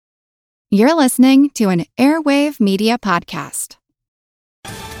You're listening to an Airwave Media Podcast.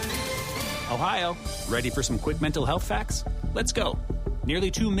 Ohio, ready for some quick mental health facts? Let's go. Nearly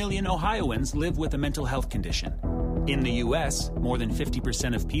 2 million Ohioans live with a mental health condition. In the U.S., more than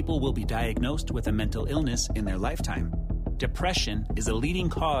 50% of people will be diagnosed with a mental illness in their lifetime. Depression is a leading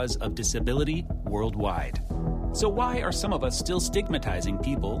cause of disability worldwide. So why are some of us still stigmatizing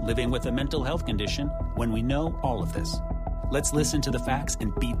people living with a mental health condition when we know all of this? Let's listen to the facts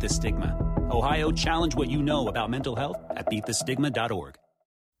and beat the stigma. Ohio, challenge what you know about mental health at beatthestigma.org.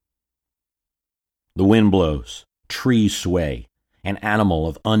 The wind blows, trees sway. An animal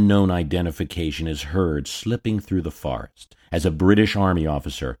of unknown identification is heard slipping through the forest as a British Army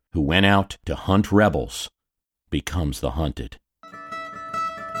officer who went out to hunt rebels becomes the hunted.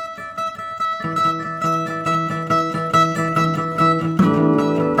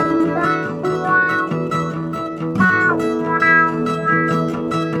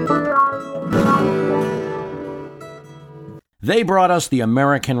 They brought us the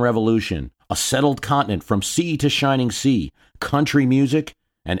American Revolution, a settled continent from sea to shining sea, country music,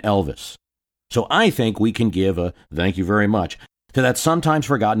 and Elvis. So I think we can give a thank you very much to that sometimes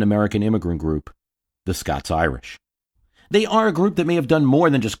forgotten American immigrant group, the Scots-Irish. They are a group that may have done more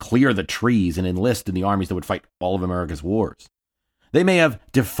than just clear the trees and enlist in the armies that would fight all of America's wars. They may have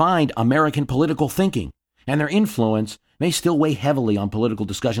defined American political thinking, and their influence may still weigh heavily on political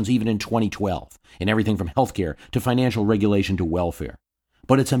discussions even in 2012, in everything from healthcare to financial regulation to welfare.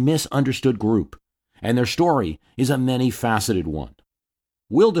 But it's a misunderstood group, and their story is a many-faceted one.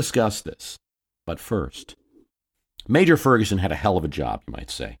 We'll discuss this, but first, Major Ferguson had a hell of a job, you might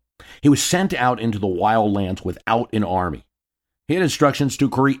say. He was sent out into the wild lands without an army. He had instructions to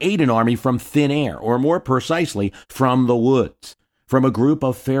create an army from thin air, or more precisely, from the woods, from a group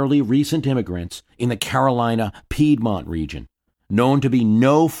of fairly recent immigrants in the Carolina Piedmont region, known to be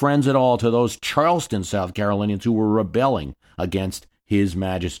no friends at all to those Charleston, South Carolinians who were rebelling against His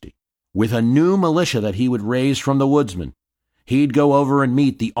Majesty. With a new militia that he would raise from the woodsmen, he'd go over and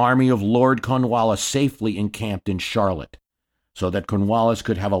meet the army of Lord Cornwallis safely encamped in Charlotte, so that Cornwallis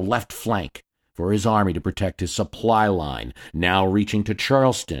could have a left flank for his army to protect his supply line, now reaching to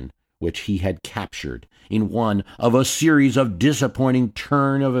Charleston, which he had captured in one of a series of disappointing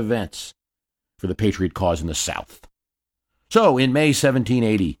turn of events for the Patriot cause in the South. So, in May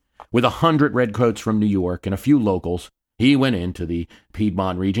 1780, with 100 redcoats from New York and a few locals, he went into the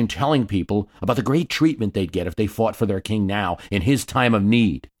Piedmont region telling people about the great treatment they'd get if they fought for their king now in his time of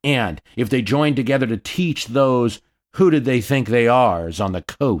need, and if they joined together to teach those who did they think they are on the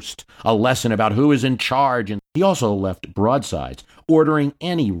coast a lesson about who is in charge. And he also left broadsides ordering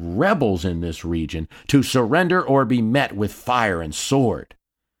any rebels in this region to surrender or be met with fire and sword.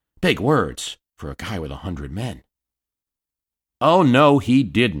 Big words for a guy with 100 men. Oh, no, he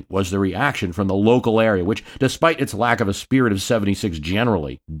didn't, was the reaction from the local area, which, despite its lack of a spirit of 76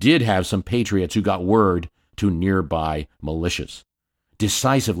 generally, did have some patriots who got word to nearby militias.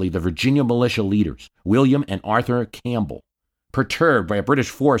 Decisively, the Virginia militia leaders, William and Arthur Campbell, perturbed by a British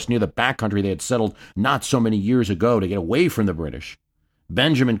force near the backcountry they had settled not so many years ago to get away from the British,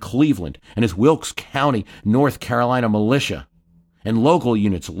 Benjamin Cleveland and his Wilkes County, North Carolina militia, and local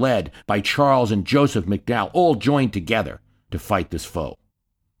units led by Charles and Joseph McDowell all joined together to fight this foe.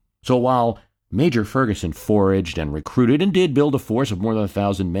 So while Major Ferguson foraged and recruited and did build a force of more than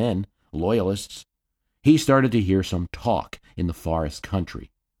 1,000 men, loyalists, he started to hear some talk in the forest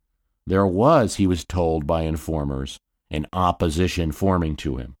country. There was, he was told by informers, an opposition forming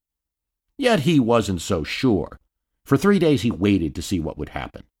to him. Yet he wasn't so sure. For 3 days he waited to see what would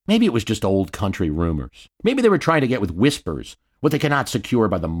happen. Maybe it was just old country rumors. Maybe they were trying to get with whispers what they cannot secure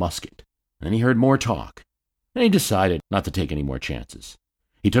by the musket. Then he heard more talk, and he decided not to take any more chances.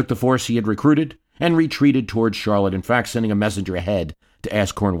 He took the force he had recruited and retreated towards Charlotte, in fact sending a messenger ahead to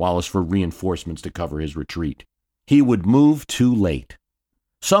ask Cornwallis for reinforcements to cover his retreat. He would move too late.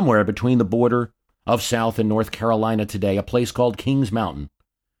 Somewhere between the border of South and North Carolina today, a place called Kings Mountain,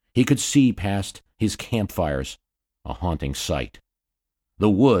 he could see past his campfires, a haunting sight. The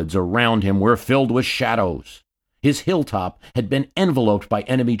woods around him were filled with shadows. His hilltop had been enveloped by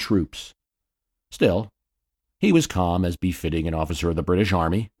enemy troops. Still, he was calm as befitting an officer of the British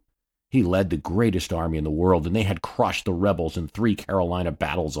Army. He led the greatest army in the world, and they had crushed the rebels in 3 Carolina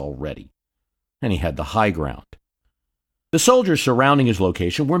battles already. And he had the high ground. The soldiers surrounding his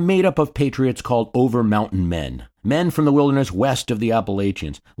location were made up of patriots called over-mountain men, men from the wilderness west of the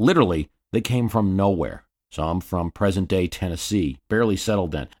Appalachians. Literally, they came from nowhere. Some from present-day Tennessee, barely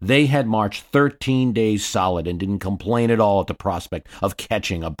settled then. They had marched 13 days solid and didn't complain at all at the prospect of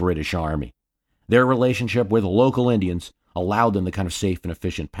catching a British army. Their relationship with local Indians allowed them the kind of safe and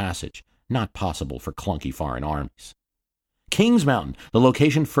efficient passage not possible for clunky foreign armies. Kings Mountain, the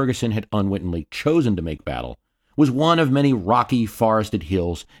location Ferguson had unwittingly chosen to make battle, was one of many rocky, forested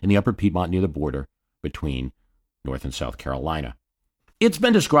hills in the upper Piedmont near the border between North and South Carolina. It's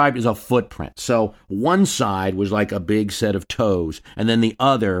been described as a footprint, so one side was like a big set of toes, and then the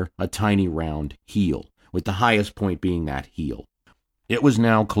other a tiny round heel, with the highest point being that heel. It was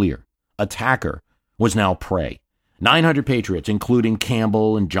now clear. Attacker was now prey. 900 patriots, including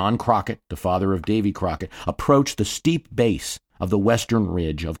Campbell and John Crockett, the father of Davy Crockett, approached the steep base of the western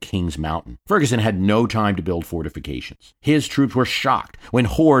ridge of Kings Mountain. Ferguson had no time to build fortifications. His troops were shocked when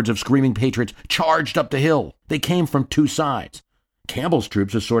hordes of screaming patriots charged up the hill. They came from two sides. Campbell's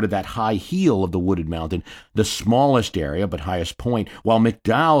troops assaulted that high heel of the wooded mountain, the smallest area but highest point, while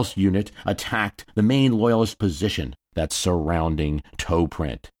McDowell's unit attacked the main Loyalist position, that surrounding toe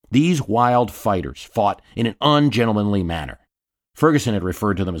print. These wild fighters fought in an ungentlemanly manner. Ferguson had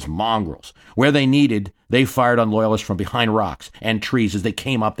referred to them as mongrels. Where they needed, they fired on Loyalists from behind rocks and trees as they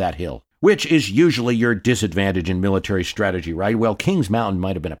came up that hill, which is usually your disadvantage in military strategy, right? Well, Kings Mountain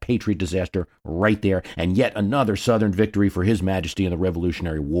might have been a Patriot disaster right there, and yet another Southern victory for His Majesty in the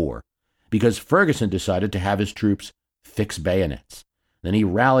Revolutionary War, because Ferguson decided to have his troops fix bayonets. Then he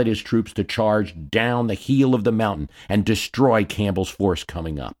rallied his troops to charge down the heel of the mountain and destroy Campbell's force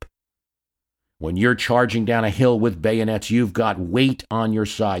coming up. When you're charging down a hill with bayonets, you've got weight on your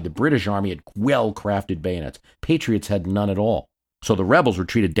side. The British Army had well-crafted bayonets. Patriots had none at all. So the rebels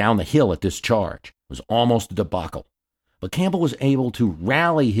retreated down the hill at this charge. It was almost a debacle. But Campbell was able to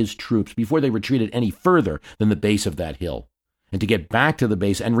rally his troops before they retreated any further than the base of that hill, and to get back to the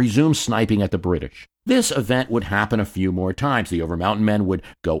base and resume sniping at the British. This event would happen a few more times. The Over-Mountain men would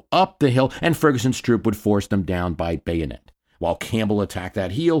go up the hill, and Ferguson's troop would force them down by bayonet. While Campbell attacked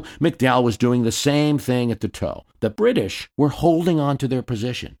that heel, McDowell was doing the same thing at the toe. The British were holding on to their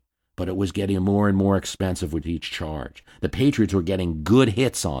position, but it was getting more and more expensive with each charge. The Patriots were getting good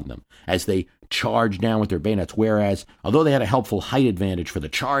hits on them as they charged down with their bayonets, whereas, although they had a helpful height advantage for the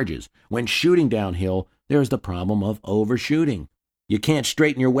charges, when shooting downhill, there's the problem of overshooting. You can't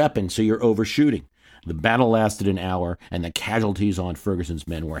straighten your weapon, so you're overshooting. The battle lasted an hour, and the casualties on Ferguson's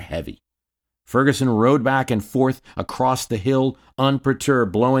men were heavy. Ferguson rode back and forth across the hill,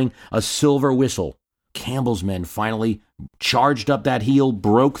 unperturbed, blowing a silver whistle. Campbell's men finally charged up that hill,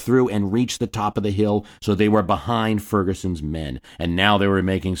 broke through, and reached the top of the hill, so they were behind Ferguson's men, and now they were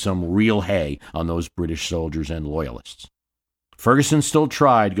making some real hay on those British soldiers and Loyalists. Ferguson still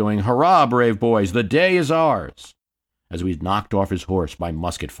tried, going, "Hurrah, brave boys, the day is ours," as he was knocked off his horse by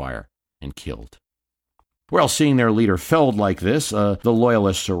musket fire and killed. Well, seeing their leader felled like this, the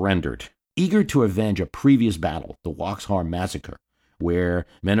Loyalists surrendered. Eager to avenge a previous battle, the Waxhaw Massacre, where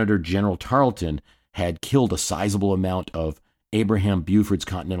men under General Tarleton had killed a sizable amount of Abraham Buford's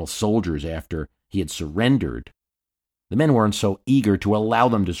Continental soldiers after he had surrendered, the men weren't so eager to allow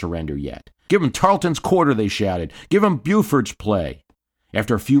them to surrender yet. "Give 'em Tarleton's quarter," they shouted. "Give 'em Buford's play."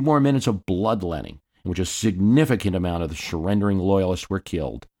 After a few more minutes of bloodletting, in which a significant amount of the surrendering Loyalists were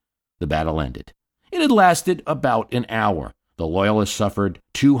killed, the battle ended. It had lasted about an hour. The Loyalists suffered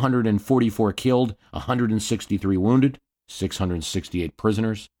 244 killed, 163 wounded, 668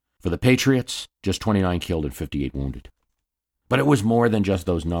 prisoners. For the Patriots, just 29 killed and 58 wounded. But it was more than just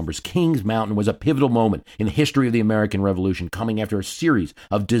those numbers. Kings Mountain was a pivotal moment in the history of the American Revolution, coming after a series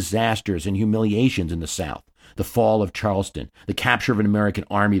of disasters and humiliations in the South. The fall of Charleston, the capture of an American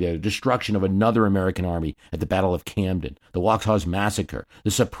army there, the destruction of another American army at the Battle of Camden, the Waxhaws Massacre,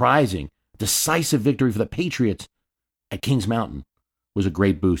 the surprising, decisive victory for the Patriots at Kings Mountain was a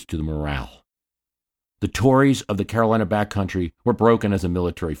great boost to the morale. The Tories of the Carolina backcountry were broken as a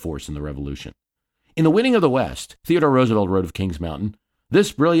military force in the Revolution. In The Winning of the West, Theodore Roosevelt wrote of Kings Mountain,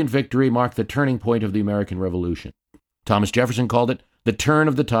 "This brilliant victory marked the turning point of the American Revolution." Thomas Jefferson called it the turn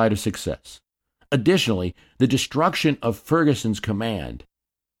of the tide of success. Additionally, the destruction of Ferguson's command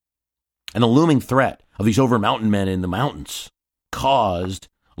and the looming threat of these Over-Mountain men in the mountains caused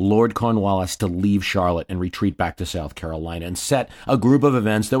Lord Cornwallis to leave Charlotte and retreat back to South Carolina and set a group of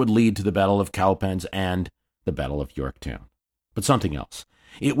events that would lead to the Battle of Cowpens and the Battle of Yorktown. But something else.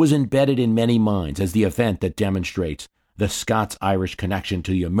 It was embedded in many minds as the event that demonstrates the Scots-Irish connection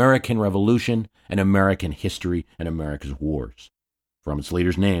to the American Revolution and American history and America's wars. From its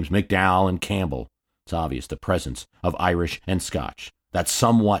leaders' names, McDowell and Campbell, it's obvious the presence of Irish and Scotch, that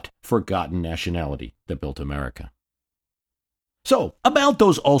somewhat forgotten nationality that built America. So, about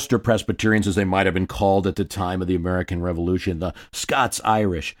those Ulster Presbyterians, as they might have been called at the time of the American Revolution, the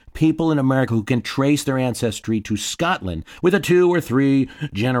Scots-Irish, people in America who can trace their ancestry to Scotland with a 2 or 3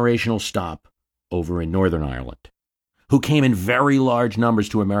 generational stop over in Northern Ireland, who came in very large numbers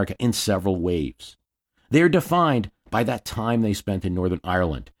to America in several waves. They are defined by that time they spent in Northern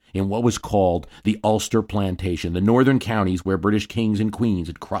Ireland, in what was called the Ulster Plantation, the northern counties where British kings and queens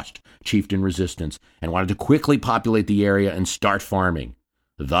had crushed chieftain resistance and wanted to quickly populate the area and start farming.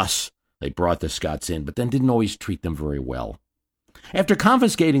 Thus, they brought the Scots in, but then didn't always treat them very well. After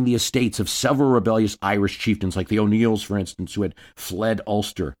confiscating the estates of several rebellious Irish chieftains, like the O'Neills, for instance, who had fled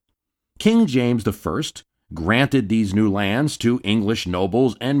Ulster, King James I granted these new lands to English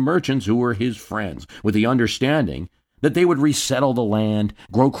nobles and merchants who were his friends, with the understanding that they would resettle the land,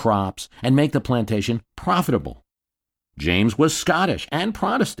 grow crops, and make the plantation profitable. James was Scottish and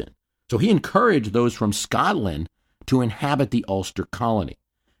Protestant, so he encouraged those from Scotland to inhabit the Ulster colony.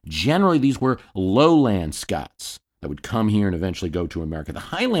 Generally, these were lowland Scots that would come here and eventually go to America. The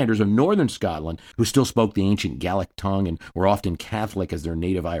Highlanders of northern Scotland, who still spoke the ancient Gaelic tongue and were often Catholic as their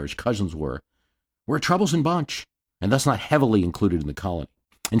native Irish cousins were a troublesome bunch, and thus not heavily included in the colony.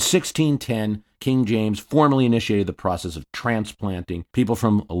 In 1610, King James formally initiated the process of transplanting people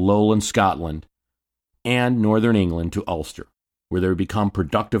from lowland Scotland and northern England to Ulster, where they would become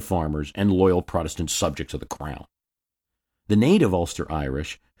productive farmers and loyal Protestant subjects of the crown. The native Ulster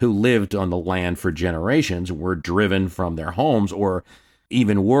Irish, who lived on the land for generations, were driven from their homes, or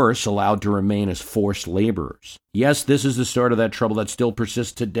even worse, allowed to remain as forced laborers. Yes, this is the start of that trouble that still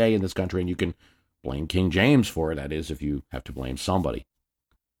persists today in this country, and you can blame King James for it, that is, if you have to blame somebody.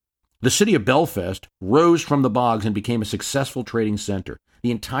 The city of Belfast rose from the bogs and became a successful trading center.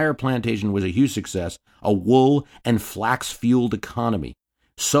 The entire plantation was a huge success, a wool and flax-fueled economy,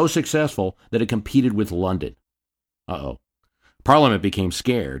 so successful that it competed with London. Parliament became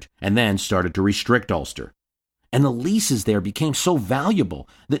scared and then started to restrict Ulster. And the leases there became so valuable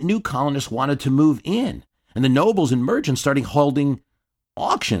that new colonists wanted to move in, and the nobles and merchants started holding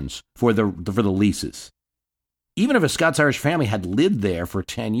auctions for the leases. Even if a Scots-Irish family had lived there for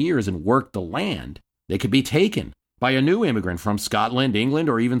 10 years and worked the land, they could be taken by a new immigrant from Scotland, England,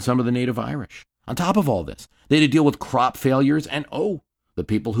 or even some of the native Irish. On top of all this, they had to deal with crop failures and, the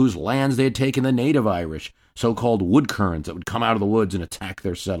people whose lands they had taken, the native Irish, so-called woodkerns that would come out of the woods and attack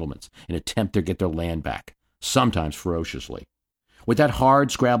their settlements in an attempt to get their land back, sometimes ferociously. With that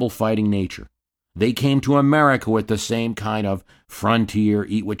hard scrabble-fighting nature, they came to America with the same kind of frontier,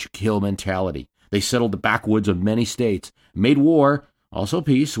 eat-what-you-kill mentality. They settled the backwoods of many states, made war, also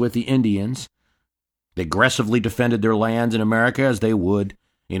peace, with the Indians. They aggressively defended their lands in America as they would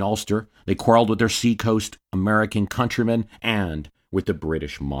in Ulster. They quarreled with their seacoast American countrymen and with the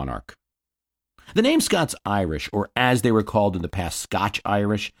British monarch. The name Scots-Irish, or as they were called in the past,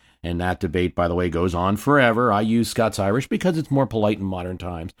 Scotch-Irish, and that debate, by the way, goes on forever. I use Scots-Irish because it's more polite in modern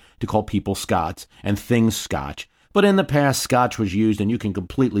times to call people Scots and things Scotch. But in the past, Scotch was used, and you can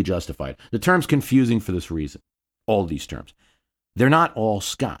completely justify it. The term's confusing for this reason. All these terms. They're not all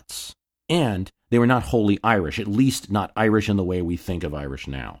Scots, and they were not wholly Irish, at least not Irish in the way we think of Irish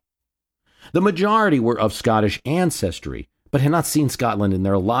now. The majority were of Scottish ancestry, but had not seen Scotland in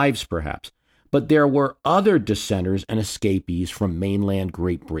their lives, perhaps. But there were other dissenters and escapees from mainland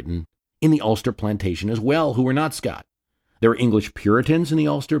Great Britain in the Ulster Plantation as well, who were not Scot. There were English Puritans in the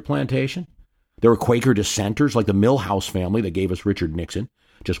Ulster Plantation. There were Quaker dissenters like the Millhouse family that gave us Richard Nixon,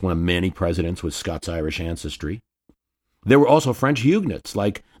 just one of many presidents with Scots-Irish ancestry. There were also French Huguenots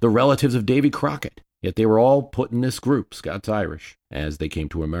like the relatives of Davy Crockett, yet they were all put in this group, Scots-Irish, as they came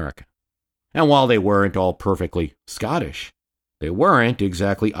to America. And while they weren't all perfectly Scottish, they weren't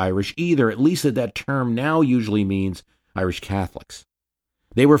exactly Irish either, at least that term now usually means Irish Catholics.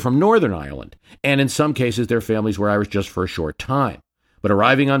 They were from Northern Ireland, and in some cases their families were Irish just for a short time. But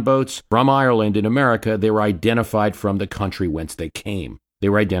arriving on boats from Ireland in America, they were identified from the country whence they came. They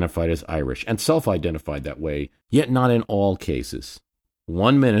were identified as Irish and self-identified that way, yet not in all cases.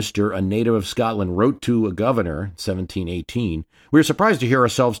 One minister, a native of Scotland, wrote to a governor, 1718, "We are surprised to hear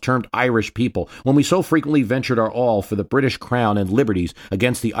ourselves termed Irish people, when we so frequently ventured our all for the British crown and liberties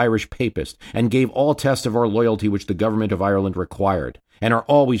against the Irish papists, and gave all tests of our loyalty which the government of Ireland required, and are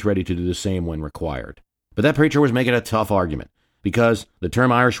always ready to do the same when required." But that preacher was making a tough argument, because the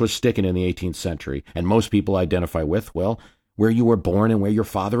term Irish was sticking in the 18th century, and most people identify with, where you were born and where your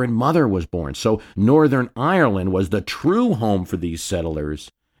father and mother was born. So Northern Ireland was the true home for these settlers,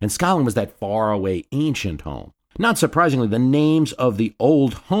 and Scotland was that faraway ancient home. Not surprisingly, the names of the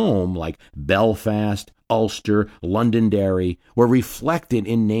old home, like Belfast, Ulster, Londonderry, were reflected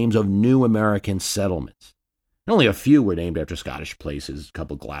in names of new American settlements. Only a few were named after Scottish places, a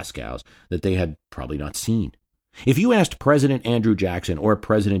couple Glasgows, that they had probably not seen. If you asked President Andrew Jackson or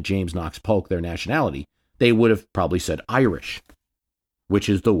President James Knox Polk their nationality, they would have probably said Irish, which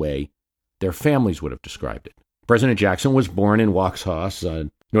is the way their families would have described it. President Jackson was born in Waxhaw,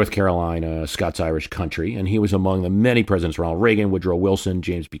 North Carolina, Scots-Irish country, and he was among the many presidents: Ronald Reagan, Woodrow Wilson,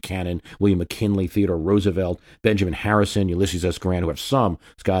 James Buchanan, William McKinley, Theodore Roosevelt, Benjamin Harrison, Ulysses S. Grant, who have some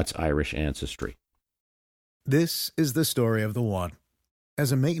Scots-Irish ancestry. This is the story of the one.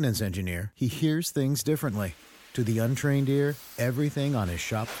 As a maintenance engineer, he hears things differently. To the untrained ear, everything on his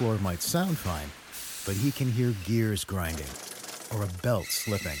shop floor might sound fine, but he can hear gears grinding or a belt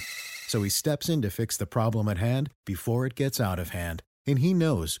slipping. So he steps in to fix the problem at hand before it gets out of hand. And he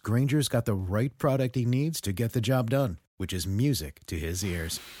knows Grainger's got the right product he needs to get the job done, which is music to his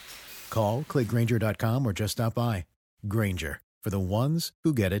ears. Call, click Grainger.com, or just stop by. Grainger, for the ones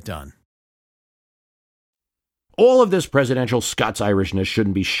who get it done. All of this presidential Scots-Irishness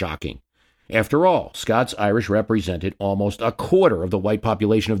shouldn't be shocking. After all, Scots-Irish represented almost a quarter of the white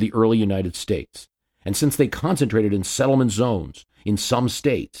population of the early United States. And since they concentrated in settlement zones in some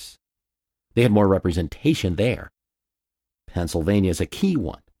states, they had more representation there. Pennsylvania is a key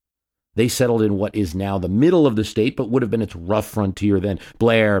one. They settled in what is now the middle of the state, but would have been its rough frontier then: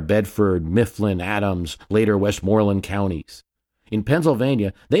 Blair, Bedford, Mifflin, Adams, later Westmoreland counties. In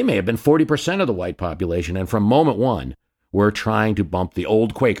Pennsylvania, they may have been 40% of the white population, and from moment one, were trying to bump the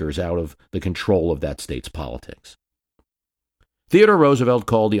old Quakers out of the control of that state's politics. Theodore Roosevelt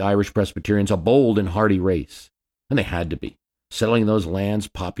called the Irish Presbyterians a bold and hardy race, and they had to be. Settling those lands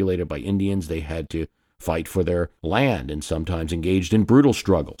populated by Indians, they had to fight for their land and sometimes engaged in brutal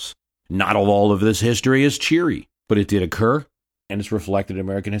struggles. Not all of this history is cheery, but it did occur, and it's reflected in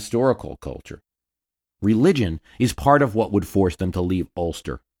American historical culture. Religion is part of what would force them to leave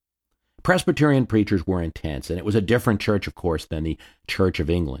Ulster. Presbyterian preachers were intense, and it was a different church, of course, than the Church of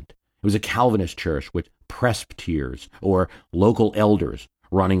England. It was a Calvinist church with presbyters, or local elders,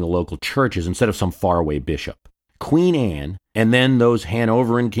 running the local churches instead of some faraway bishop. Queen Anne, and then those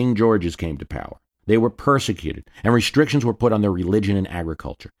Hanoverian King Georges came to power. They were persecuted, and restrictions were put on their religion and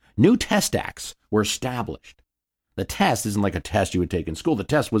agriculture. New test acts were established. The test isn't like a test you would take in school. The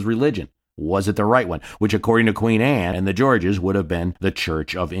test was religion. Was it the right one? Which, according to Queen Anne and the Georges, would have been the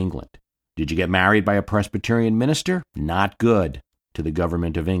Church of England. Did you get married by a Presbyterian minister? Not good to the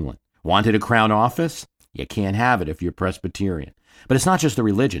government of England. Wanted a crown office? You can't have it if you're Presbyterian. But it's not just the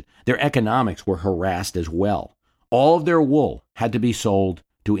religion. Their economics were harassed as well. All of their wool had to be sold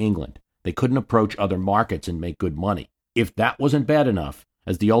to England. They couldn't approach other markets and make good money. If that wasn't bad enough,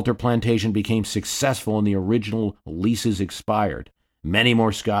 as the Ulster plantation became successful and the original leases expired, many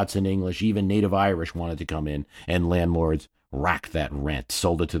more Scots and English, even native Irish, wanted to come in, and landlords racked that rent,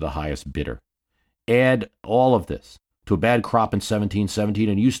 sold it to the highest bidder. Add all of this to a bad crop in 1717,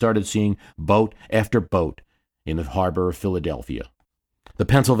 and you started seeing boat after boat in the harbor of Philadelphia. The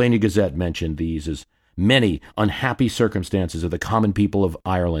Pennsylvania Gazette mentioned these as many unhappy circumstances of the common people of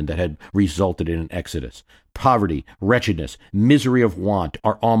Ireland that had resulted in an exodus. Poverty, wretchedness, misery of want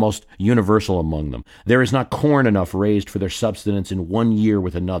are almost universal among them. There is not corn enough raised for their subsistence in one year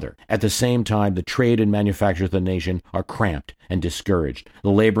with another. At the same time, the trade and manufactures of the nation are cramped and discouraged.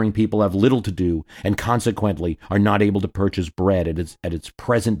 The laboring people have little to do and consequently are not able to purchase bread at its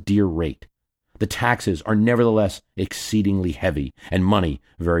present dear rate. The taxes are nevertheless exceedingly heavy and money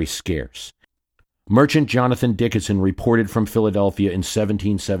very scarce. Merchant Jonathan Dickinson reported from Philadelphia in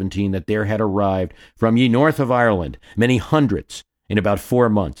 1717 that there had arrived from ye north of Ireland many hundreds in about 4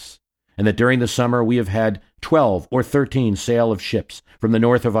 months, and that during the summer we have had 12 or 13 sail of ships from the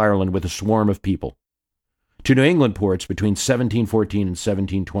north of Ireland with a swarm of people. To New England ports between 1714 and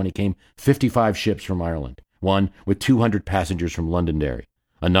 1720 came 55 ships from Ireland, one with 200 passengers from Londonderry,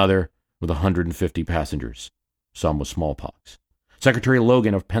 another with 150 passengers, some with smallpox. Secretary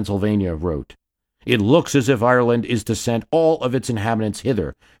Logan of Pennsylvania wrote, "It looks as if Ireland is to send all of its inhabitants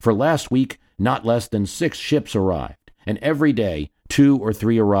hither, for last week not less than 6 ships arrived, and every day 2 or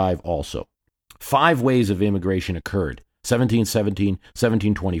 3 arrive also." 5 waves of immigration occurred: 1717,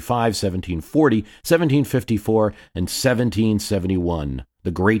 1725, 1740, 1754, and 1771,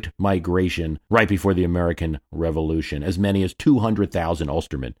 the Great Migration right before the American Revolution. As many as 200,000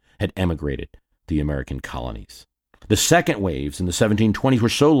 Ulstermen had emigrated to the American colonies. The second waves in the 1720s were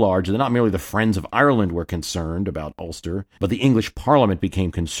so large that not merely the Friends of Ireland were concerned about Ulster, but the English Parliament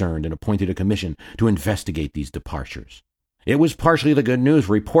became concerned and appointed a commission to investigate these departures. It was partially the good news.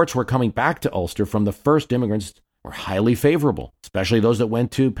 Reports were coming back to Ulster from the first immigrants were highly favorable, especially those that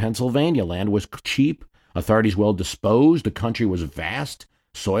went to Pennsylvania. Land was cheap, authorities well disposed, the country was vast,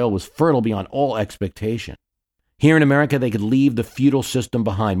 soil was fertile beyond all expectation. Here in America, they could leave the feudal system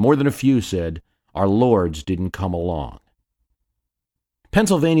behind. More than a few said, "Our lords didn't come along."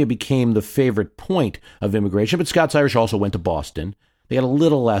 Pennsylvania became the favorite point of immigration, but Scots-Irish also went to Boston. They had a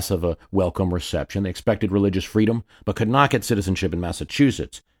little less of a welcome reception. They expected religious freedom, but could not get citizenship in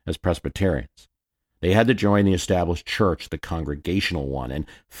Massachusetts as Presbyterians. They had to join the established church, the Congregational one, and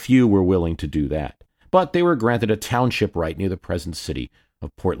few were willing to do that. But they were granted a township right near the present city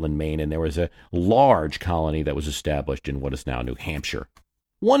of Portland, Maine, and there was a large colony that was established in what is now New Hampshire.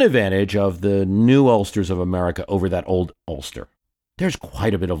 One advantage of the new Ulsters of America over that old Ulster: there's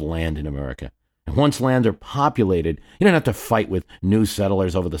quite a bit of land in America. And once lands are populated, you don't have to fight with new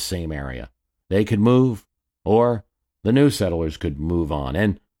settlers over the same area. They could move, or the new settlers could move on.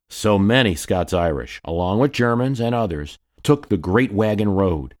 And so many Scots-Irish, along with Germans and others, took the Great Wagon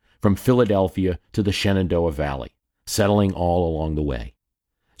Road from Philadelphia to the Shenandoah Valley, settling all along the way.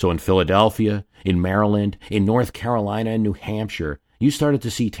 So in Philadelphia, in Maryland, in North Carolina, and New Hampshire, you started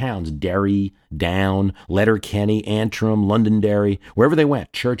to see towns: Derry, Down, Letterkenny, Antrim, Londonderry. Wherever they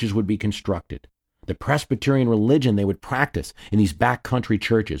went, churches would be constructed. The Presbyterian religion they would practice in these backcountry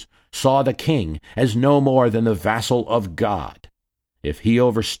churches saw the king as no more than the vassal of God. If he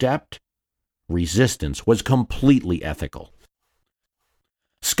overstepped, resistance was completely ethical.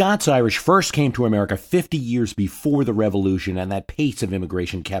 Scots-Irish first came to America 50 years before the Revolution, and that pace of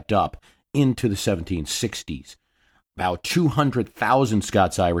immigration kept up into the 1760s. About 200,000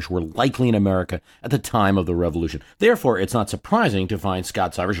 Scots-Irish were likely in America at the time of the Revolution. Therefore, it's not surprising to find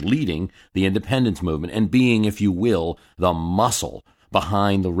Scots-Irish leading the independence movement and being, if you will, the muscle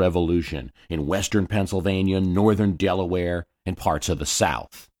behind the Revolution in western Pennsylvania, northern Delaware, and parts of the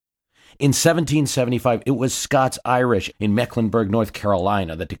South. In 1775, it was Scots-Irish in Mecklenburg, North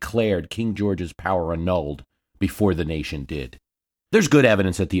Carolina, that declared King George's power annulled before the nation did. There's good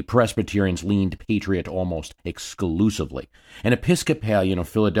evidence that the Presbyterians leaned patriot almost exclusively. An Episcopalian of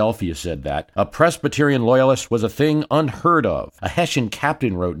Philadelphia said that a Presbyterian loyalist was a thing unheard of. A Hessian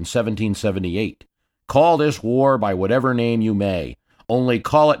captain wrote in 1778, "Call this war by whatever name you may, only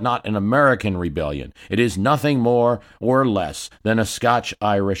call it not an American rebellion. It is nothing more or less than a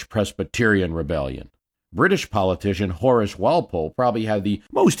Scotch-Irish Presbyterian rebellion." British politician Horace Walpole probably had the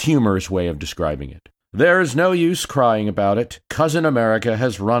most humorous way of describing it. "There's no use crying about it. Cousin America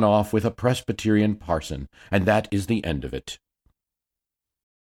has run off with a Presbyterian parson, and that is the end of it."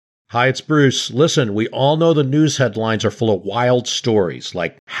 Hi, it's Bruce. Listen, we all know the news headlines are full of wild stories,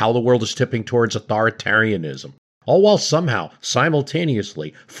 like how the world is tipping towards authoritarianism, all while somehow,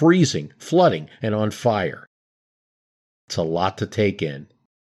 simultaneously, freezing, flooding, and on fire. It's a lot to take in.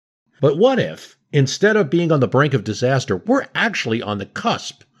 But what if, instead of being on the brink of disaster, we're actually on the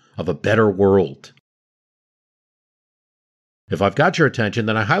cusp of a better world? If I've got your attention,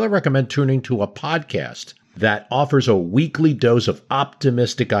 then I highly recommend tuning to a podcast that offers a weekly dose of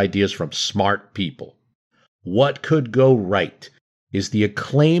optimistic ideas from smart people. What Could Go Right is the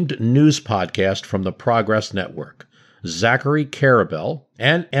acclaimed news podcast from the Progress Network. Zachary Karabell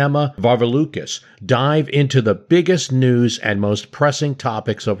and Emma Varvaloucas dive into the biggest news and most pressing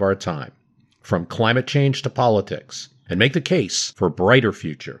topics of our time, from climate change to politics, and make the case for a brighter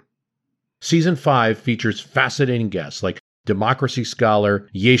future. Season 5 features fascinating guests like democracy scholar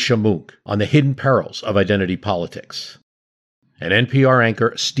Yesha Mounk on the hidden perils of identity politics, and NPR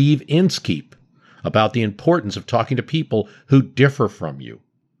anchor Steve Inskeep about the importance of talking to people who differ from you,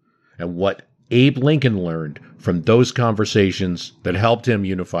 and what Abe Lincoln learned from those conversations that helped him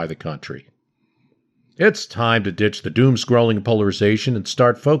unify the country. It's time to ditch the doom-scrolling polarization and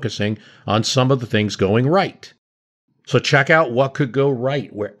start focusing on some of the things going right. So check out What Could Go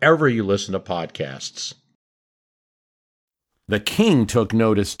Right wherever you listen to podcasts. The king took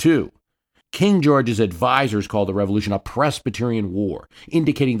notice, too. King George's advisors called the revolution a Presbyterian war,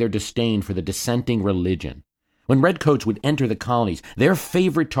 indicating their disdain for the dissenting religion. When redcoats would enter the colonies, their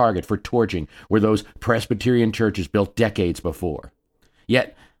favorite target for torching were those Presbyterian churches built decades before.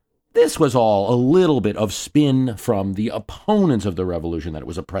 Yet, this was all a little bit of spin from the opponents of the revolution that it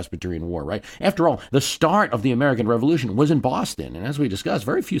was a Presbyterian war, right? After all, the start of the American Revolution was in Boston, and as we discussed,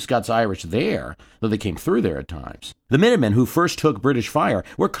 very few Scots-Irish there, though they came through there at times. The Minutemen who first took British fire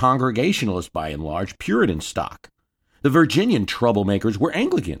were Congregationalists by and large, Puritan stock. The Virginian troublemakers were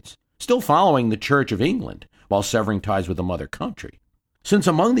Anglicans, still following the Church of England, while severing ties with the mother country. Since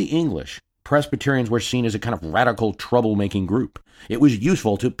among the English, Presbyterians were seen as a kind of radical troublemaking group, it was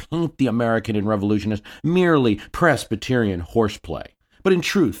useful to paint the American Revolution as merely Presbyterian horseplay. But in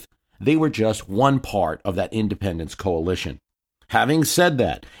truth, they were just one part of that independence coalition. Having said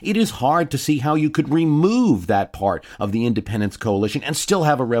that, it is hard to see how you could remove that part of the independence coalition and still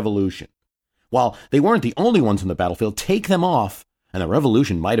have a revolution. While they weren't the only ones on the battlefield, take them off, and the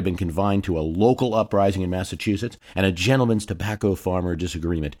revolution might have been confined to a local uprising in Massachusetts and a gentleman's tobacco farmer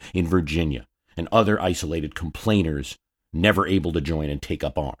disagreement in Virginia, and other isolated complainers never able to join and take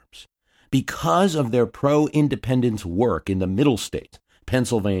up arms. Because of their pro-independence work in the Middle States,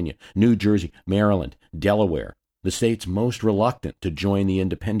 Pennsylvania, New Jersey, Maryland, Delaware, the states most reluctant to join the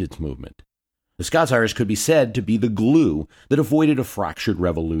independence movement. The Scots-Irish could be said to be the glue that avoided a fractured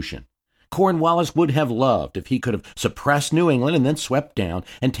revolution. Cornwallis would have loved if he could have suppressed New England and then swept down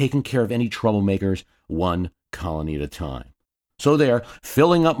and taken care of any troublemakers one colony at a time. So there,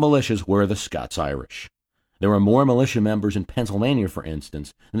 filling up militias, were the Scots-Irish. There were more militia members in Pennsylvania, for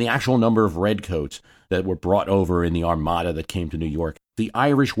instance, than the actual number of redcoats that were brought over in the Armada that came to New York. The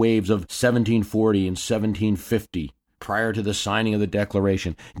Irish waves of 1740 and 1750, prior to the signing of the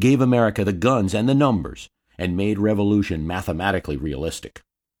Declaration, gave America the guns and the numbers and made revolution mathematically realistic.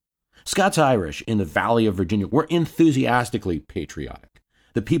 Scots-Irish in the Valley of Virginia were enthusiastically patriotic.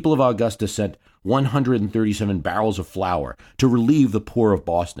 The people of Augusta sent 137 barrels of flour to relieve the poor of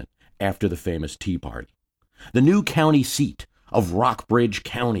Boston after the famous Tea Party. The new county seat of Rockbridge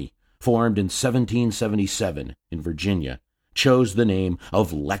County, formed in 1777 in Virginia, chose the name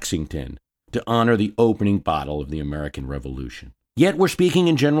of Lexington to honor the opening battle of the American Revolution. Yet we're speaking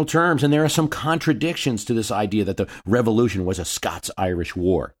in general terms, and there are some contradictions to this idea that the Revolution was a Scots-Irish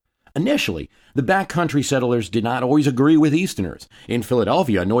war. Initially, the backcountry settlers did not always agree with Easterners. In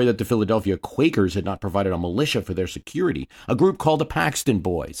Philadelphia, annoyed that the Philadelphia Quakers had not provided a militia for their security, a group called the Paxton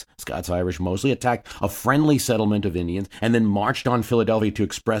Boys, Scots-Irish mostly, attacked a friendly settlement of Indians and then marched on Philadelphia to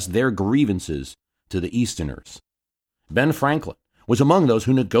express their grievances to the Easterners. Ben Franklin was among those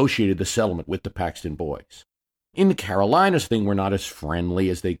who negotiated the settlement with the Paxton Boys. In the Carolinas, things were not as friendly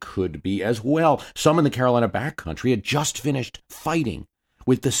as they could be as well. Some in the Carolina backcountry had just finished fighting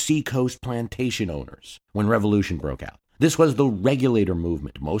with the seacoast plantation owners when revolution broke out. This was the Regulator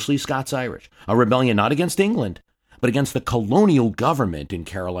movement, mostly Scots-Irish, a rebellion not against England, but against the colonial government in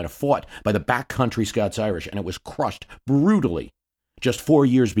Carolina, fought by the backcountry Scots-Irish, and it was crushed brutally just 4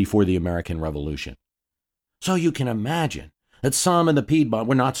 years before the American Revolution. So you can imagine that some in the Piedmont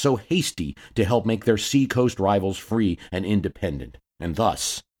were not so hasty to help make their seacoast rivals free and independent, and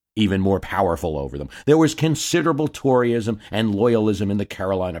thus even more powerful over them. There was considerable Toryism and loyalism in the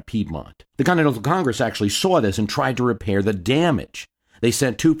Carolina Piedmont. The Continental Congress actually saw this and tried to repair the damage. They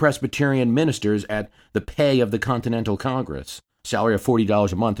sent 2 Presbyterian ministers at the pay of the Continental Congress, salary of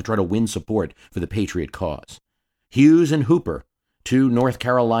 $40 a month, to try to win support for the Patriot cause. Hughes and Hooper, 2 North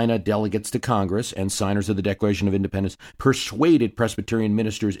Carolina delegates to Congress and signers of the Declaration of Independence, persuaded Presbyterian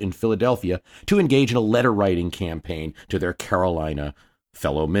ministers in Philadelphia to engage in a letter-writing campaign to their Carolina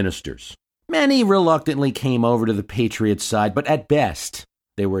fellow ministers. Many reluctantly came over to the Patriot side, but at best,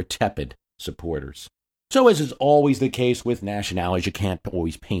 they were tepid supporters. So as is always the case with nationalities, you can't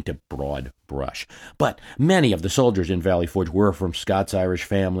always paint a broad brush. But many of the soldiers in Valley Forge were from Scots-Irish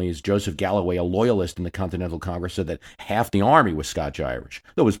families. Joseph Galloway, a loyalist in the Continental Congress, said that half the army was Scotch-Irish.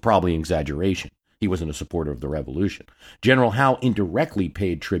 That was probably an exaggeration. He wasn't a supporter of the Revolution. General Howe indirectly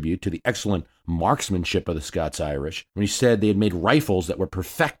paid tribute to the excellent marksmanship of the Scots-Irish when he said they had made rifles that were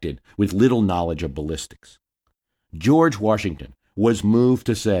perfected with little knowledge of ballistics. George Washington was moved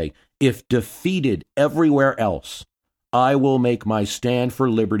to say, "If defeated everywhere else, I will make my stand for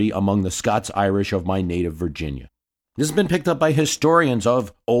liberty among the Scots-Irish of my native Virginia." This has been picked up by historians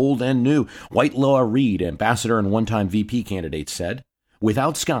of old and new. Whitelaw Reid, ambassador and one-time VP candidate, said,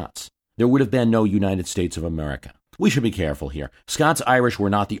 "Without Scots, there would have been no United States of America." We should be careful here. Scots-Irish were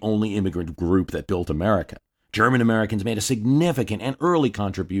not the only immigrant group that built America. German Americans made a significant and early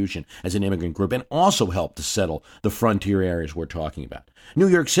contribution as an immigrant group and also helped to settle the frontier areas we're talking about. New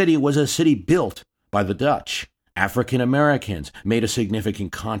York City was a city built by the Dutch. African Americans made a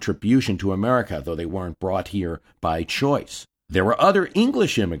significant contribution to America, though they weren't brought here by choice. There were other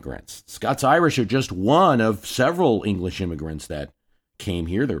English immigrants. Scots-Irish are just one of several English immigrants that came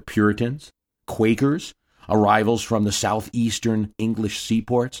here. There were Puritans, Quakers, arrivals from the southeastern English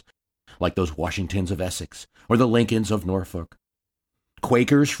seaports, like those Washingtons of Essex or the Lincolns of Norfolk.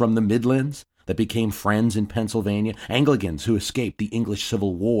 Quakers from the Midlands that became Friends in Pennsylvania. Anglicans who escaped the English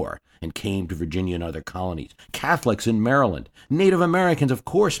Civil War and came to Virginia and other colonies. Catholics in Maryland. Native Americans, of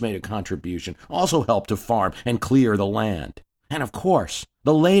course, made a contribution, also helped to farm and clear the land. And, of course,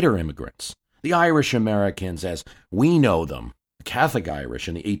 the later immigrants, the Irish Americans as we know them, the Catholic Irish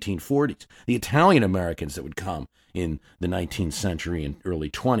in the 1840s, the Italian Americans that would come in the 19th century and early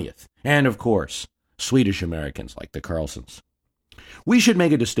 20th, and, of course, Swedish Americans like the Carlsons. We should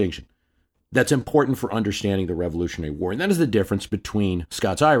make a distinction that's important for understanding the Revolutionary War, and that is the difference between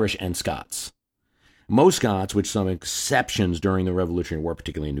Scots-Irish and Scots. Most Scots, with some exceptions during the Revolutionary War,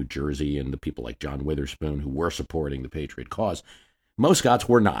 particularly in New Jersey and the people like John Witherspoon who were supporting the Patriot cause, most Scots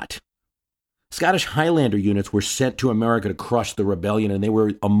were not. Scottish Highlander units were sent to America to crush the rebellion, and they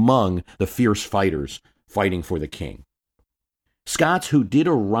were among the fierce fighters fighting for the king. Scots who did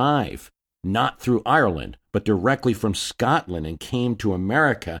arrive not through Ireland, but directly from Scotland and came to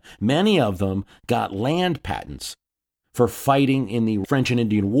America, many of them got land patents for fighting in the French and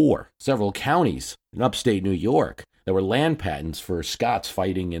Indian War. Several counties in upstate New York, there were land patents for Scots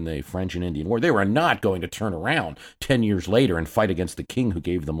fighting in the French and Indian War. They were not going to turn around 10 years later and fight against the king who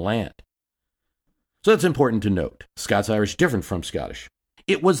gave them land. So that's important to note. Scots-Irish different from Scottish.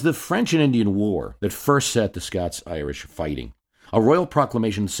 It was the French and Indian War that first set the Scots-Irish fighting. A royal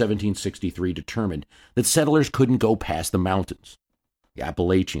proclamation in 1763 determined that settlers couldn't go past the mountains, the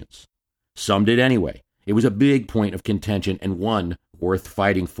Appalachians. Some did anyway. It was a big point of contention and one worth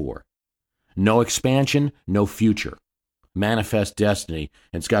fighting for. No expansion, no future. Manifest destiny,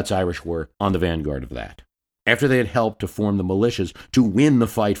 and Scots-Irish were on the vanguard of that. After they had helped to form the militias to win the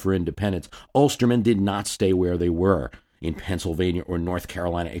fight for independence, Ulstermen did not stay where they were, in Pennsylvania or North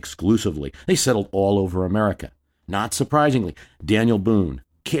Carolina exclusively. They settled all over America. Not surprisingly, Daniel Boone,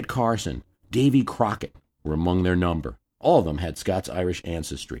 Kit Carson, Davy Crockett were among their number. All of them had Scots-Irish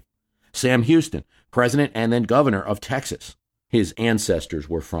ancestry. Sam Houston, president and then governor of Texas. His ancestors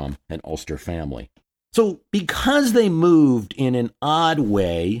were from an Ulster family. So because they moved in an odd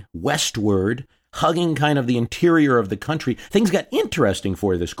way westward, hugging kind of the interior of the country, things got interesting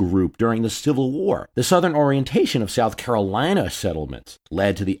for this group during the Civil War. The southern orientation of South Carolina settlements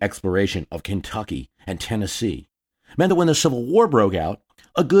led to the exploration of Kentucky and Tennessee. It meant that when the Civil War broke out,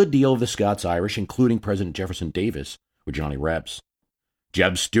 a good deal of the Scots-Irish, including President Jefferson Davis, were Johnny Rebs.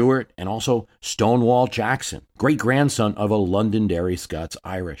 Jeb Stuart and also Stonewall Jackson, great-grandson of a Londonderry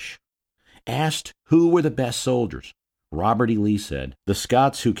Scots-Irish. Asked who were the best soldiers, Robert E. Lee said, "The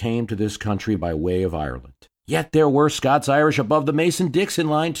Scots who came to this country by way of Ireland." Yet there were Scots-Irish above the Mason-Dixon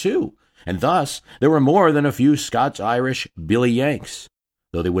line, too, and thus there were more than a few Scots-Irish Billy Yanks,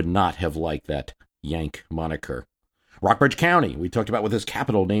 though they would not have liked that Yank moniker. Rockbridge County, we talked about with its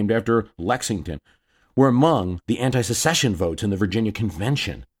capital named after Lexington, were among the anti-secession votes in the Virginia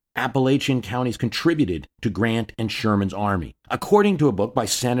Convention. Appalachian counties contributed to Grant and Sherman's army. According to a book by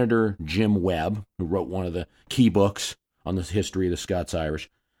Senator Jim Webb, who wrote one of the key books on the history of the Scots-Irish,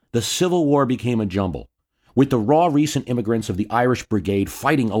 the Civil War became a jumble, with the raw recent immigrants of the Irish Brigade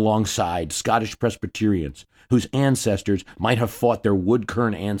fighting alongside Scottish Presbyterians, whose ancestors might have fought their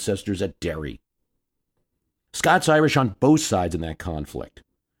Woodkern ancestors at Derry. Scots-Irish on both sides in that conflict.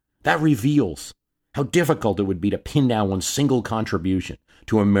 That reveals how difficult it would be to pin down one single contribution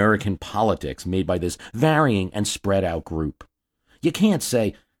to American politics made by this varying and spread out group. You can't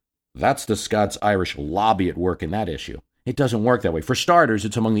say, that's the Scots-Irish lobby at work in that issue. It doesn't work that way. For starters,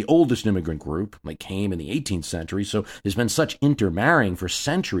 it's among the oldest immigrant group, like came in the 18th century, so there's been such intermarrying for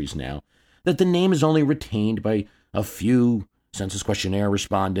centuries now that the name is only retained by a few census questionnaire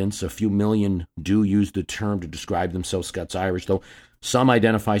respondents. A few million do use the term to describe themselves Scots-Irish, though some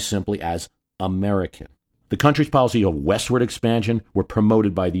identify simply as American. The country's policy of westward expansion were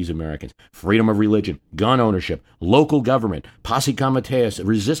promoted by these Americans. Freedom of religion, gun ownership, local government, posse comitatus,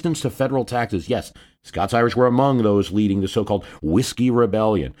 resistance to federal taxes. Yes, Scots-Irish were among those leading the so-called Whiskey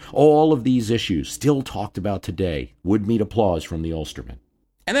Rebellion. All of these issues, still talked about today, would meet applause from the Ulstermen.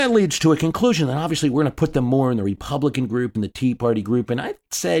 And that leads to a conclusion that obviously we're going to put them more in the Republican group and the Tea Party group. And I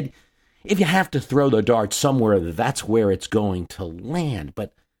said, if you have to throw the dart somewhere, that's where it's going to land.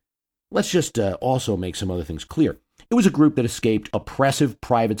 But let's just also make some other things clear. It was a group that escaped oppressive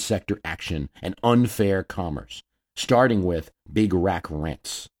private sector action and unfair commerce, starting with big rack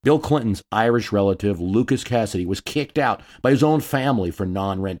rents. Bill Clinton's Irish relative, Lucas Cassidy, was kicked out by his own family for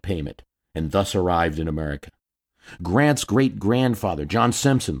non-rent payment, and thus arrived in America. Grant's great-grandfather, John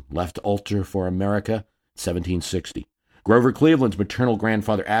Simpson, left Ulster for America in 1760. Grover Cleveland's maternal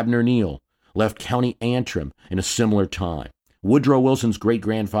grandfather, Abner Neal, left County Antrim in a similar time. Woodrow Wilson's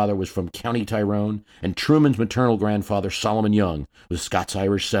great-grandfather was from County Tyrone, and Truman's maternal grandfather, Solomon Young, was a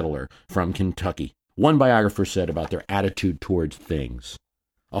Scots-Irish settler from Kentucky. One biographer said about their attitude towards things: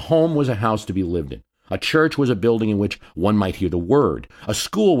 a home was a house to be lived in. A church was a building in which one might hear the word. A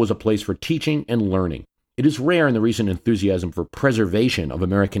school was a place for teaching and learning. It is rare in the recent enthusiasm for preservation of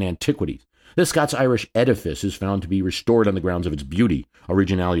American antiquities. The Scots-Irish edifice is found to be restored on the grounds of its beauty,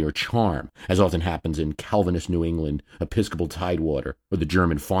 originality, or charm, as often happens in Calvinist New England, Episcopal Tidewater, or the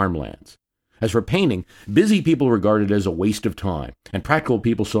German farmlands. As for painting, busy people regarded it as a waste of time, and practical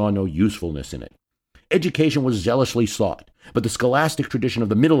people saw no usefulness in it. Education was zealously sought, but the scholastic tradition of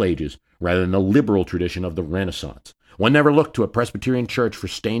the Middle Ages, rather than the liberal tradition of the Renaissance. One never looked to a Presbyterian church for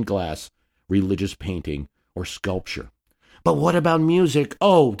stained glass, religious painting, or sculpture. But what about music?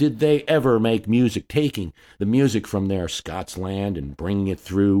 Oh, did they ever make music? Taking the music from their Scots land and bringing it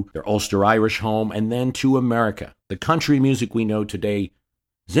through their Ulster Irish home and then to America. The country music we know today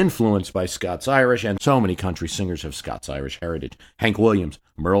is influenced by Scots Irish, and so many country singers have Scots Irish heritage. Hank Williams,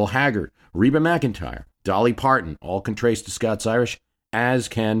 Merle Haggard, Reba McEntire, Dolly Parton, all can trace to Scots Irish, as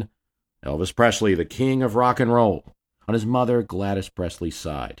can Elvis Presley, the king of rock and roll, on his mother Gladys Presley's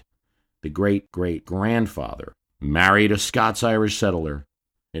side. The great-great-grandfather married a Scots-Irish settler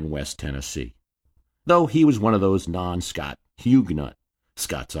in West Tennessee, though he was one of those non-Scot Huguenot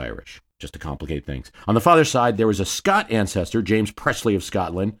Scots-Irish, just to complicate things. On the father's side, there was a Scot ancestor, James Presley of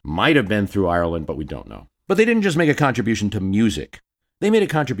Scotland, might have been through Ireland, but we don't know. But they didn't just make a contribution to music. They made a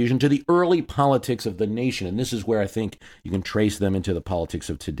contribution to the early politics of the nation, and this is where I think you can trace them into the politics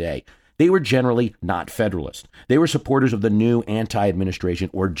of today. They were generally not Federalist. They were supporters of the new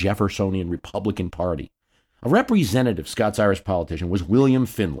anti-administration or Jeffersonian Republican Party. A representative Scots-Irish politician was William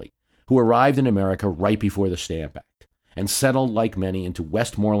Finley, who arrived in America right before the Stamp Act and settled, like many, into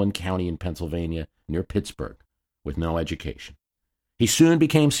Westmoreland County in Pennsylvania near Pittsburgh with no education. He soon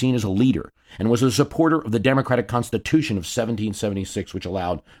became seen as a leader and was a supporter of the Democratic Constitution of 1776, which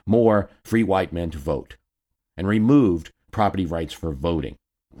allowed more free white men to vote and removed property rights for voting.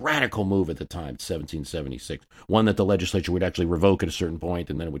 Radical move at the time, 1776, one that the legislature would actually revoke at a certain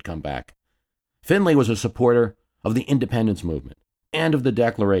point and then it would come back. Finley was a supporter of the independence movement and of the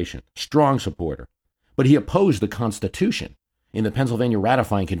Declaration, strong supporter, but he opposed the Constitution in the Pennsylvania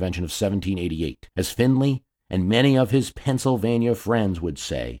Ratifying Convention of 1788. As Finley and many of his Pennsylvania friends would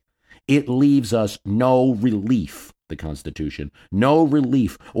say, it leaves us no relief, the Constitution, no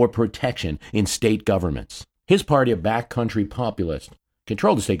relief or protection in state governments. His party, a backcountry populist,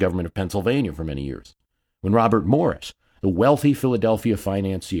 controlled the state government of Pennsylvania for many years. When Robert Morris, the wealthy Philadelphia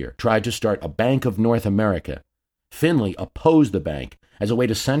financier, tried to start a Bank of North America, Finley opposed the bank as a way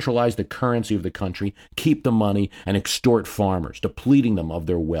to centralize the currency of the country, keep the money, and extort farmers, depleting them of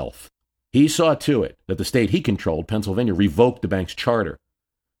their wealth. He saw to it that the state he controlled, Pennsylvania, revoked the bank's charter,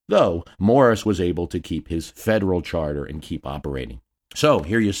 though Morris was able to keep his federal charter and keep operating. So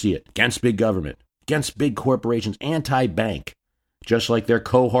here you see it, against big government, against big corporations, anti-bank, just like their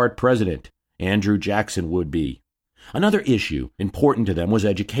cohort president, Andrew Jackson, would be. Another issue important to them was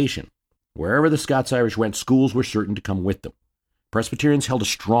education. Wherever the Scots-Irish went, schools were certain to come with them. Presbyterians held a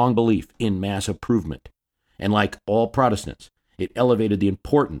strong belief in mass improvement, and like all Protestants, it elevated the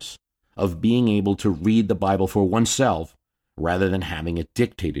importance of being able to read the Bible for oneself rather than having it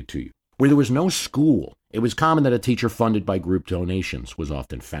dictated to you. Where there was no school, it was common that a teacher funded by group donations was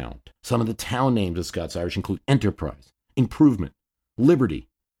often found. Some of the town names of Scots-Irish include Enterprise, Improvement, Liberty,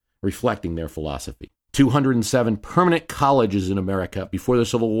 reflecting their philosophy. 207 permanent colleges in America before the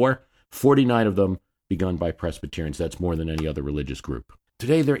Civil War, 49 of them begun by Presbyterians. That's more than any other religious group.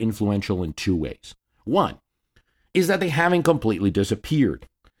 Today, they're influential in two ways. One is that they haven't completely disappeared.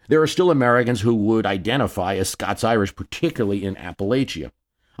 There are still Americans who would identify as Scots-Irish, particularly in Appalachia.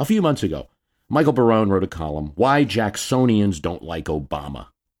 A few months ago, Michael Barone wrote a column, Why Jacksonians Don't Like Obama.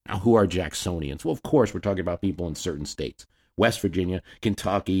 Now, who are Jacksonians? Well, of course, we're talking about people in certain states. West Virginia,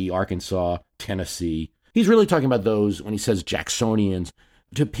 Kentucky, Arkansas, Tennessee. He's really talking about those, when he says Jacksonians,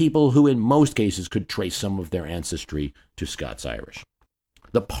 to people who in most cases could trace some of their ancestry to Scots-Irish.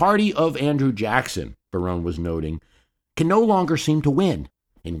 The party of Andrew Jackson, Barone was noting, can no longer seem to win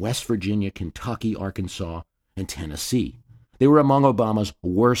in West Virginia, Kentucky, Arkansas, and Tennessee. They were among Obama's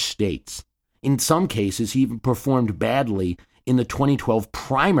worst states. In some cases, he even performed badly in the 2012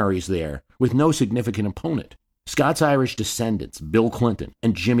 primaries there with no significant opponent. Scots-Irish descendants, Bill Clinton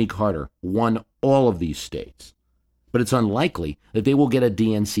and Jimmy Carter, won all of these states. But it's unlikely that they will get a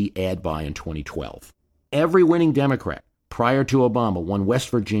DNC ad buy in 2012. Every winning Democrat prior to Obama won West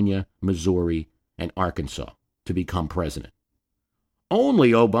Virginia, Missouri, and Arkansas to become president.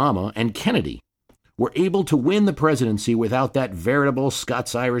 Only Obama and Kennedy were able to win the presidency without that veritable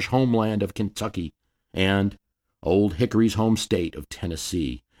Scots-Irish homeland of Kentucky and Old Hickory's home state of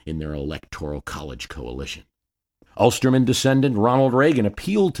Tennessee in their electoral college coalition. Ulsterman descendant Ronald Reagan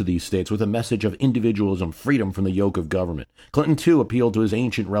appealed to these states with a message of individualism, freedom from the yoke of government. Clinton, too, appealed to his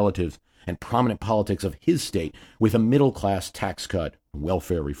ancient relatives and prominent politics of his state with a middle-class tax cut and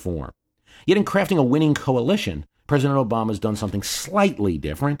welfare reform. Yet in crafting a winning coalition, President Obama has done something slightly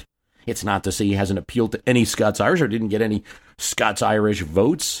different. It's not to say he hasn't appealed to any Scots-Irish or didn't get any Scots-Irish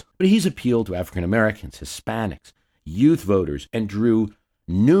votes, but he's appealed to African-Americans, Hispanics, youth voters, and drew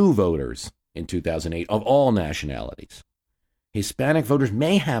new voters in 2008 of all nationalities. Hispanic voters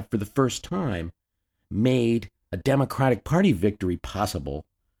may have, for the first time, made a Democratic Party victory possible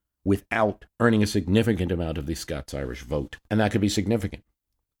without earning a significant amount of the Scots-Irish vote. And that could be significant.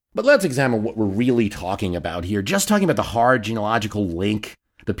 But let's examine what we're really talking about here. Just talking about the hard genealogical link,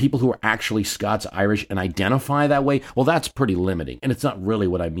 the people who are actually Scots-Irish and identify that way, well, that's pretty limiting. And it's not really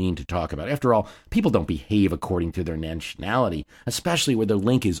what I mean to talk about. After all, people don't behave according to their nationality, especially where their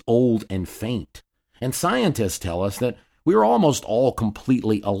link is old and faint. And scientists tell us that we're almost all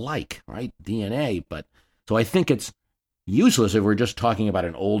completely alike, right? DNA. So I think it's useless if we're just talking about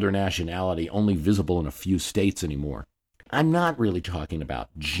an older nationality only visible in a few states anymore. I'm not really talking about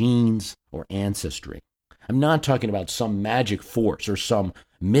genes or ancestry. I'm not talking about some magic force or some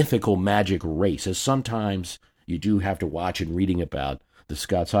mythical magic race, as sometimes you do have to watch in reading about the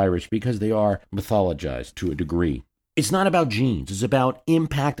Scots-Irish because they are mythologized to a degree. It's not about genes. It's about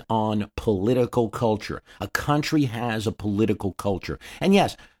impact on political culture. A country has a political culture. And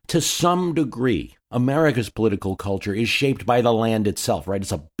yes, to some degree, America's political culture is shaped by the land itself, right?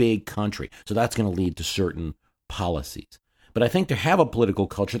 It's a big country. So that's going to lead to certain policies. But I think to have a political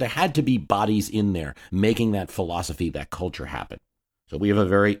culture, there had to be bodies in there making that philosophy, that culture happen. So we have a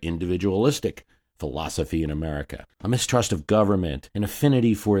very individualistic philosophy in America, a mistrust of government, an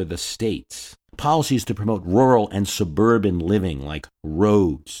affinity for the states, policies to promote rural and suburban living like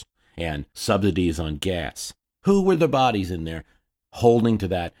roads and subsidies on gas. Who were the bodies in there holding to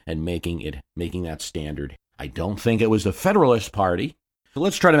that and making that standard? I don't think it was the Federalist Party. So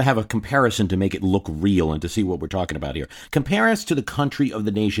let's try to have a comparison to make it look real and to see what we're talking about here. Compare us to the country of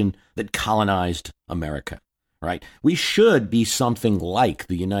the nation that colonized America, right? We should be something like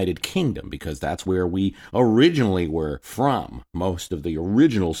the United Kingdom because that's where we originally were from. Most of the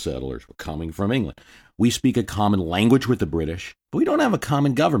original settlers were coming from England. We speak a common language with the British, but we don't have a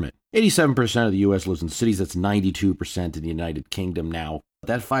common government. 87% of the U.S. lives in cities. That's 92% in the United Kingdom now.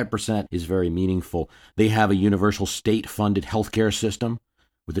 That 5% is very meaningful. They have a universal state-funded healthcare system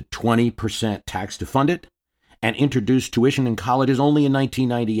with a 20% tax to fund it, and introduced tuition in colleges only in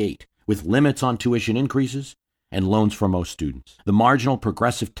 1998, with limits on tuition increases and loans for most students. The marginal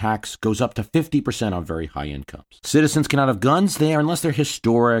progressive tax goes up to 50% on very high incomes. Citizens cannot have guns there unless they're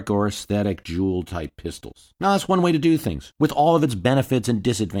historic or aesthetic jewel-type pistols. Now, that's one way to do things, with all of its benefits and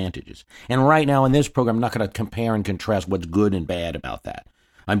disadvantages. And right now in this program, I'm not going to compare and contrast what's good and bad about that.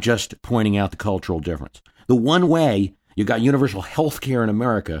 I'm just pointing out the cultural difference. The one way you got universal health care in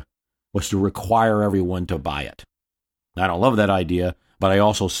America was to require everyone to buy it. I don't love that idea, but I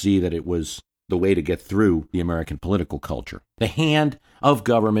also see that it was the way to get through the American political culture. The hand of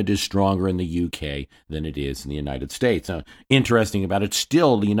government is stronger in the UK than it is in the United States. Now, interesting about it,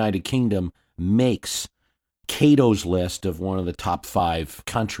 still the United Kingdom makes Cato's list of one of the top 5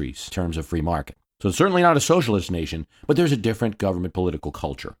 countries in terms of free market. So it's certainly not a socialist nation, but there's a different government political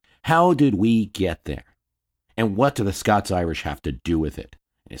culture. How did we get there? And what do the Scots-Irish have to do with it?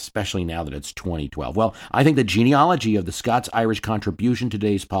 Especially now that it's 2012. Well, I think the genealogy of the Scots-Irish contribution to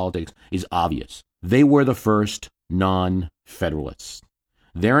today's politics is obvious. They were the first non-federalists.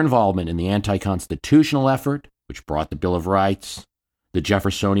 Their involvement in the anti-constitutional effort, which brought the Bill of Rights, the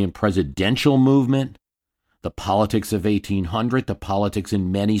Jeffersonian presidential movement, the politics of 1800, the politics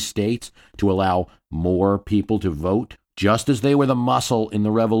in many states to allow more people to vote, just as they were the muscle in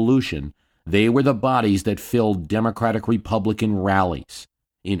the Revolution, they were the bodies that filled Democratic-Republican rallies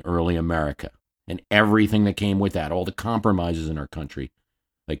in early America, and everything that came with that, all the compromises in our country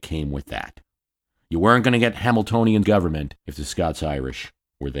that came with that. You weren't going to get Hamiltonian government if the Scots-Irish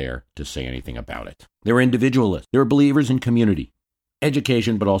were there to say anything about it. They were individualists. They were believers in community,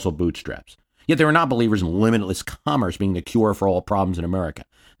 education, but also bootstraps. Yet they were not believers in limitless commerce being the cure for all problems in America.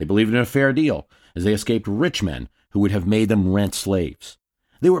 They believed in a fair deal, as they escaped rich men who would have made them rent slaves.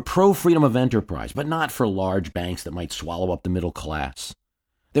 They were pro-freedom of enterprise, but not for large banks that might swallow up the middle class.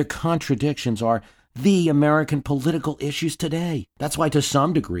 Their contradictions are the American political issues today. That's why, to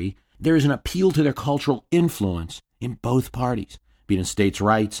some degree, there is an appeal to their cultural influence in both parties, be it in states'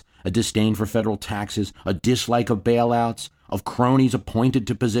 rights, a disdain for federal taxes, a dislike of bailouts, of cronies appointed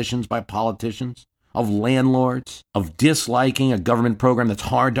to positions by politicians, of landlords, of disliking a government program that's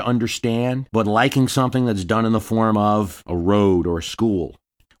hard to understand, but liking something that's done in the form of a road or a school.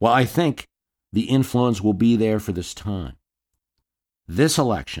 Well, I think the influence will be there for this time. This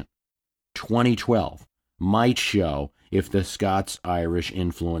election, 2012, might show if the Scots-Irish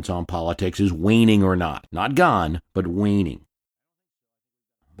influence on politics is waning or not. Not gone, but waning.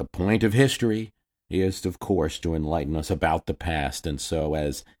 The point of history is, of course, to enlighten us about the past, and so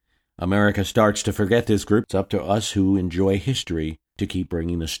as America starts to forget this group, it's up to us who enjoy history to keep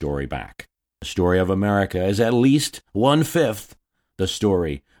bringing the story back. The story of America is at least 1/5 the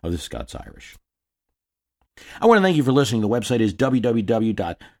story of the Scots-Irish. I want to thank you for listening. The website is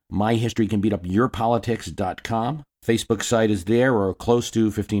www.thestoryoftheone.com. myhistorycanbeatupyourpolitics.com. Facebook site is there, or close to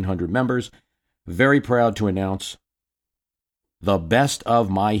 1,500 members. Very proud to announce the best of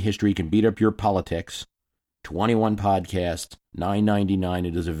My History Can Beat Up Your Politics, 21 podcasts, $9.99.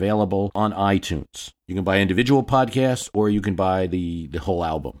 It is available on iTunes. You can buy individual podcasts, or you can buy the whole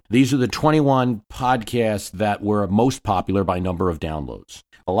album. These are the 21 podcasts that were most popular by number of downloads.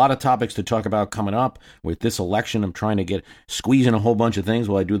 A lot of topics to talk about coming up. With this election, I'm trying to squeeze in a whole bunch of things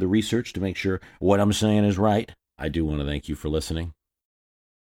while I do the research to make sure what I'm saying is right. I do want to thank you for listening.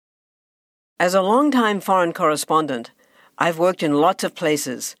 As a longtime foreign correspondent, I've worked in lots of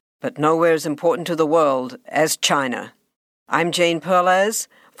places, but nowhere as important to the world as China. I'm Jane Perlez,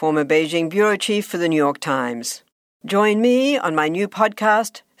 former Beijing bureau chief for the New York Times. Join me on my new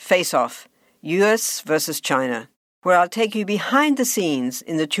podcast, Face Off, U.S. versus China, where I'll take you behind the scenes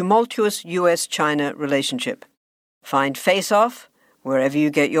in the tumultuous U.S.-China relationship. Find Face Off wherever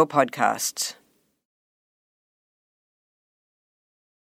you get your podcasts.